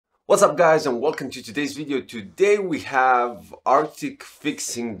What's up guys, and welcome to today's video. Today we have Arctic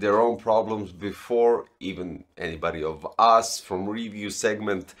fixing their own problems before even anybody of us from review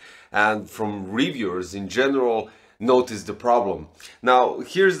segment and from reviewers in general notice the problem. Now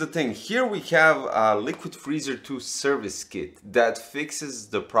here's the thing, here we have a Liquid Freezer II service kit that fixes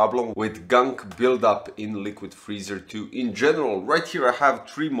the problem with Gunk Build-Up in Liquid Freezer II in general. Right here I have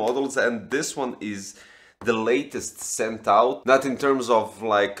 3 models and this one is the latest sent out, not in terms of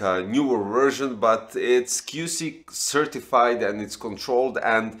like a newer version, but it's QC certified and it's controlled,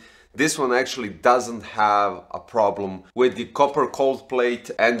 and this one actually doesn't have a problem with the copper cold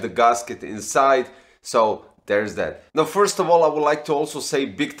plate and the gasket inside. So there's that. Now first of all, I would like to also say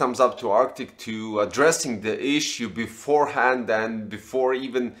big thumbs up to Arctic to addressing the issue beforehand and before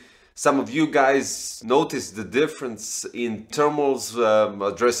even some of you guys noticed the difference in thermals,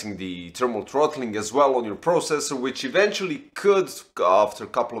 addressing the thermal throttling as well on your processor, which eventually could, after a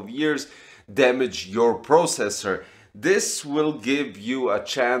couple of years, damage your processor. This will give you a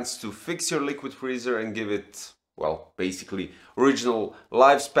chance to fix your liquid freezer and give it, well, basically original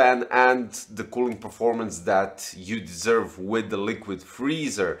lifespan and the cooling performance that you deserve with the liquid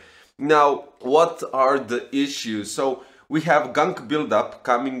freezer. Now, what are the issues? So we have gunk buildup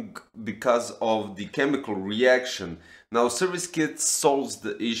coming because of the chemical reaction. Now service kit solves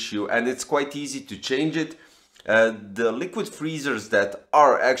the issue and it's quite easy to change it. The liquid freezers that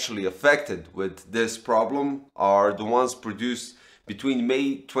are actually affected with this problem are the ones produced between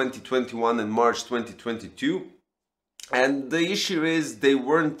May 2021 and March 2022. And the issue is they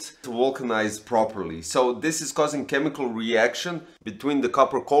weren't vulcanized properly. So this is causing chemical reaction between the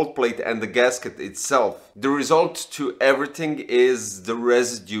copper cold plate and the gasket itself. The result to everything is the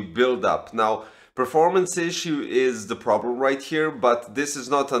residue buildup. Now, performance issue is the problem right here, but this is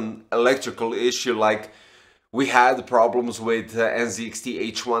not an electrical issue like we had problems with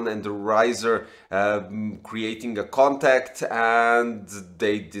NZXT H1 and the riser creating a contact, and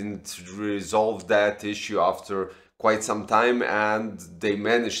they didn't resolve that issue after quite some time, and they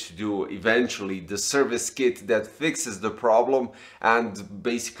managed to do eventually the service kit that fixes the problem and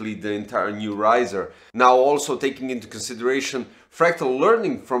basically the entire new riser. Now also taking into consideration fractal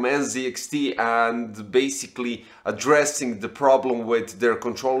learning from NZXT and basically addressing the problem with their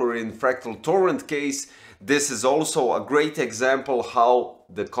controller in fractal torrent case, this is also a great example how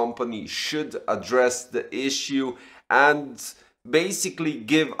the company should address the issue and basically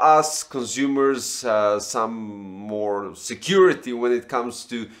give us consumers some more security when it comes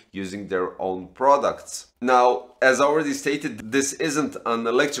to using their own products. Now, as already stated, this isn't an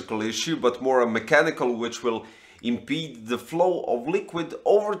electrical issue but more a mechanical, which will impede the flow of liquid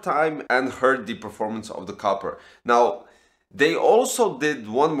over time and hurt the performance of the copper. Now they also did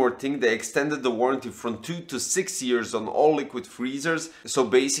one more thing, they extended the warranty from 2 to 6 years on all liquid freezers. So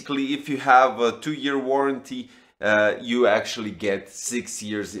basically if you have a 2-year warranty, you actually get 6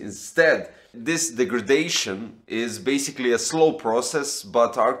 years instead. This degradation is basically a slow process,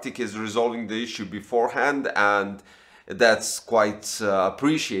 but Arctic is resolving the issue beforehand and that's quite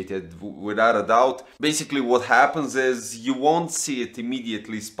appreciated without a doubt. Basically what happens is you won't see it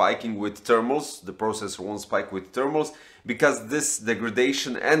immediately spiking with thermals, the processor won't spike with thermals because this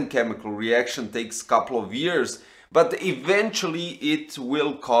degradation and chemical reaction takes a couple of years, but eventually it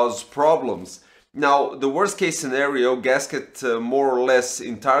will cause problems. Now, the worst case scenario, gasket more or less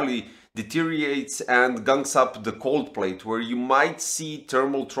entirely deteriorates and gunks up the cold plate, where you might see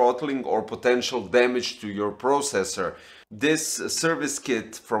thermal throttling or potential damage to your processor. This service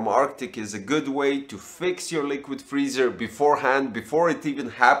kit from Arctic is a good way to fix your liquid freezer beforehand, before it even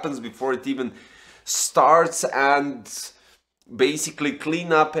happens, before it even starts, and basically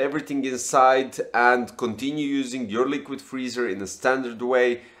clean up everything inside and continue using your liquid freezer in a standard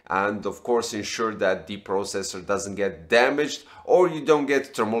way, and of course ensure that the processor doesn't get damaged or you don't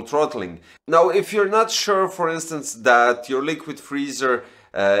get thermal throttling. Now if you're not sure, for instance, that your liquid freezer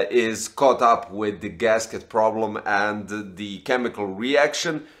is caught up with the gasket problem and the chemical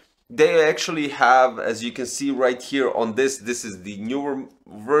reaction, they actually have, as you can see right here on this is the newer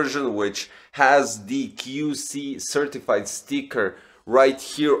version which has the QC certified sticker right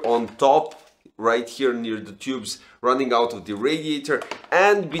here on top, right here near the tubes running out of the radiator,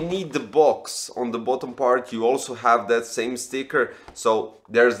 and beneath the box on the bottom part you also have that same sticker. So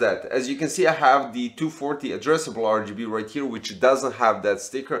there's that. As you can see, I have the 240 addressable RGB right here which doesn't have that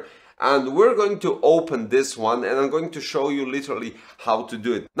sticker, and we're going to open this one and I'm going to show you literally how to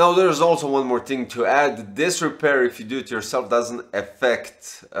do it. Now there's also one more thing to add. This repair, if you do it yourself, doesn't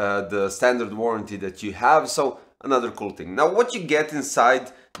affect the standard warranty that you have, so another cool thing. Now what you get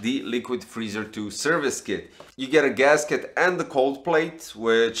inside the Liquid Freezer II service kit, you get a gasket and the cold plate,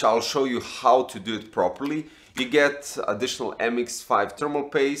 which I'll show you how to do it properly. You get additional MX5 thermal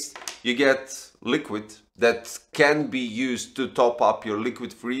paste, you get liquid that can be used to top up your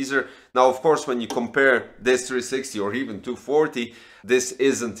liquid freezer. Now of course when you compare this 360 or even 240, this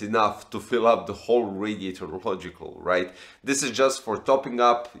isn't enough to fill up the whole radiator logical, right? This is just for topping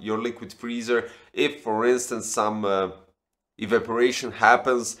up your liquid freezer if for instance some evaporation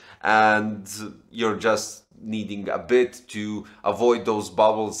happens and you're just needing a bit to avoid those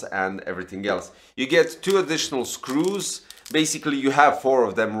bubbles and everything else. You get 2 additional screws. Basically you have 4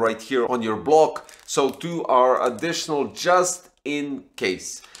 of them right here on your block, so 2 are additional just in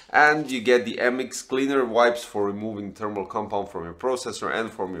case. And you get the MX cleaner wipes for removing thermal compound from your processor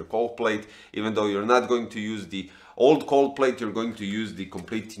and from your cold plate. Even though you're not going to use the old cold plate, you're going to use the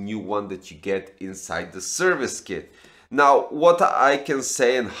complete new one that you get inside the service kit. Now what I can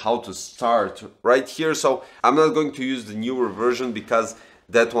say and how to start right here, so I'm not going to use the newer version because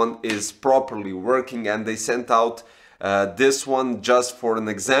that one is properly working, and they sent out this one just for an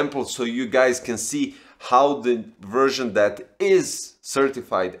example so you guys can see how the version that is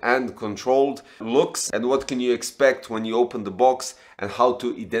certified and controlled looks and what can you expect when you open the box, and how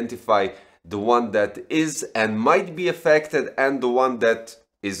to identify the one that is and might be affected and the one that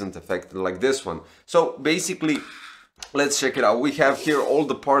isn't affected, like this one. So basically, let's check it out. We have here all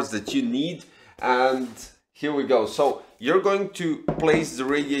the parts that you need, and here we go. So you're going to place the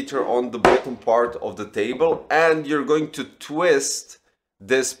radiator on the bottom part of the table, and you're going to twist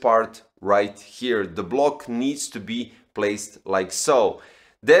this part right here. The block needs to be placed like so.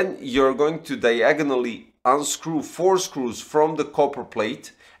 Then you're going to diagonally unscrew 4 screws from the copper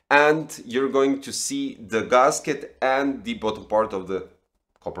plate, and you're going to see the gasket and the bottom part of the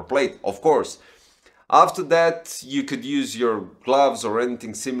copper plate, of course. After that, you could use your gloves or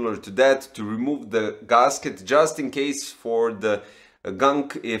anything similar to that to remove the gasket, just in case for the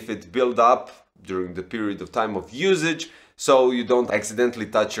gunk if it build up during the period of time of usage, so you don't accidentally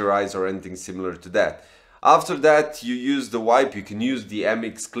touch your eyes or anything similar to that. After that, you use the wipe. You can use the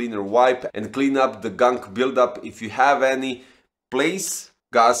MX cleaner wipe and clean up the gunk buildup. If you have any, place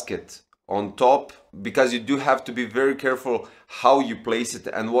gasket on top, because you do have to be very careful how you place it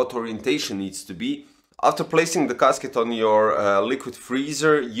and what orientation needs to be. After placing the gasket on your liquid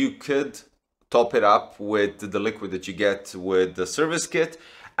freezer, you could top it up with the liquid that you get with the service kit,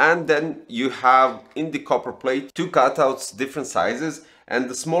 and then you have in the copper plate 2 cutouts, different sizes, and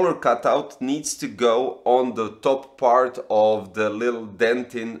the smaller cutout needs to go on the top part of the little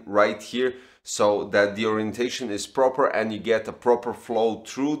dentin right here, so that the orientation is proper and you get a proper flow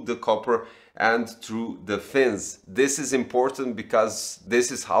through the copper and through the fins. This is important because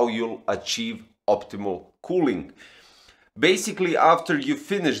this is how you'll achieve optimal cooling. Basically, after you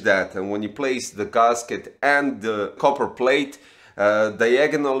finish that and when you place the gasket and the copper plate,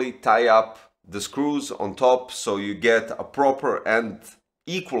 diagonally tie up the screws on top so you get a proper and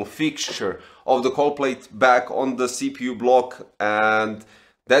equal fixture of the cold plate back on the CPU block, and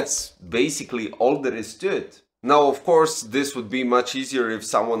that's basically all there is to it. Now of course this would be much easier if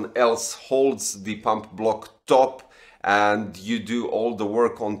someone else holds the pump block top and you do all the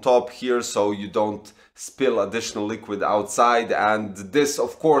work on top here so you don't spill additional liquid outside, and this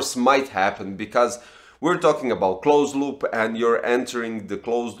of course might happen because we're talking about closed loop and you're entering the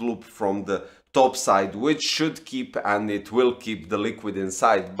closed loop from the top side, which should keep and it will keep the liquid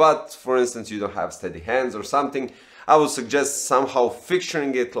inside. But for instance, you don't have steady hands or something, I would suggest somehow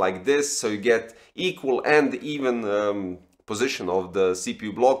fixturing it like this so you get equal and even position of the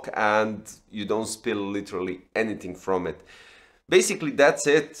CPU block and you don't spill literally anything from it. Basically that's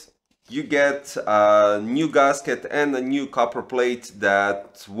it. You get a new gasket and a new copper plate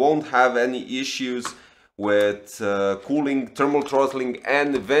that won't have any issues with cooling, thermal throttling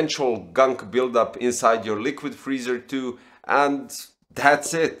and eventual gunk buildup inside your liquid freezer too, and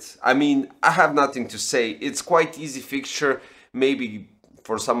that's it. I mean, I have nothing to say. It's quite easy fixture. Maybe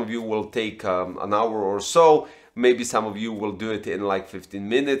for some of you will take an hour or so, maybe some of you will do it in like 15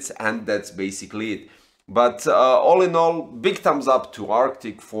 minutes, and that's basically it. But all in all, big thumbs up to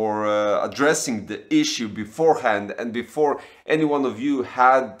Arctic for addressing the issue beforehand and before any one of you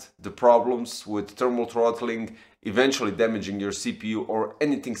had the problems with thermal throttling, eventually damaging your CPU or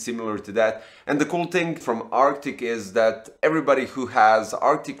anything similar to that. And the cool thing from Arctic is that everybody who has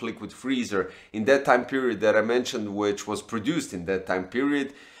Arctic liquid freezer in that time period that I mentioned, which was produced in that time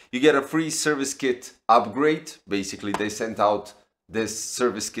period, you get a free service kit upgrade. Basically, they sent out this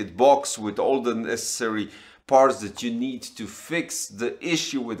service kit box with all the necessary parts that you need to fix the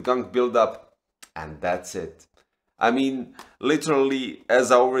issue with gunk buildup, and that's it. I mean, literally,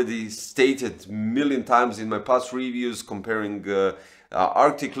 as I already stated a million times in my past reviews comparing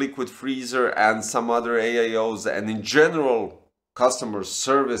Arctic Liquid Freezer and some other AIOs, and in general customer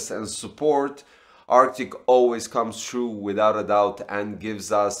service and support, Arctic always comes through without a doubt and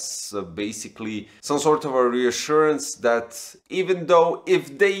gives us basically some sort of a reassurance that even though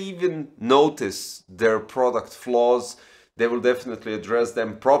if they even notice their product flaws, they will definitely address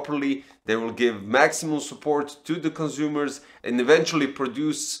them properly. They will give maximum support to the consumers and eventually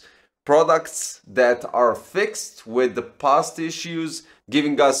produce products that are fixed with the past issues,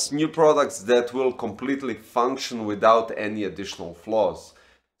 giving us new products that will completely function without any additional flaws.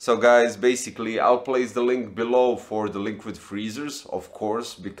 So guys, basically I'll place the link below for the liquid freezers, of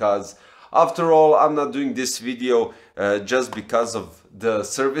course, because after all, I'm not doing this video just because of the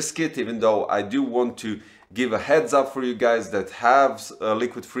service kit, even though I do want to give a heads up for you guys that have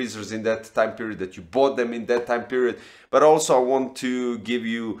liquid freezers in that time period, that you bought them in that time period. But also I want to give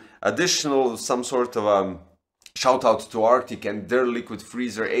you additional some sort of shout out to Arctic and their liquid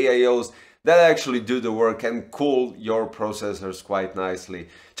freezer AIOs that actually do the work and cool your processors quite nicely.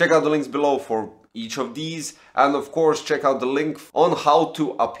 Check out the links below for each of these, and of course check out the link on how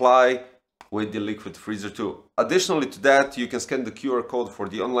to apply with the Liquid Freezer 2. Additionally to that, you can scan the QR code for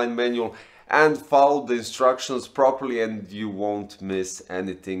the online manual and follow the instructions properly and you won't miss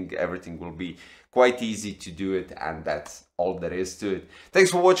anything. Everything will be quite easy to do it, and that's all there is to it. Thanks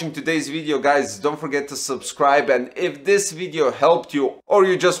for watching today's video, guys. Don't forget to subscribe, and if this video helped you or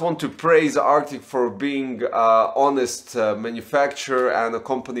you just want to praise Arctic for being an honest manufacturer and a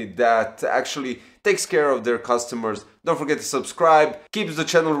company that actually takes care of their customers, don't forget to subscribe, keeps the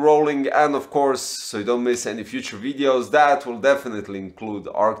channel rolling, and of course, so you don't miss any future videos that will definitely include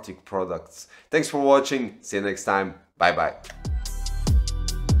Arctic products. Thanks for watching. See you next time. Bye bye.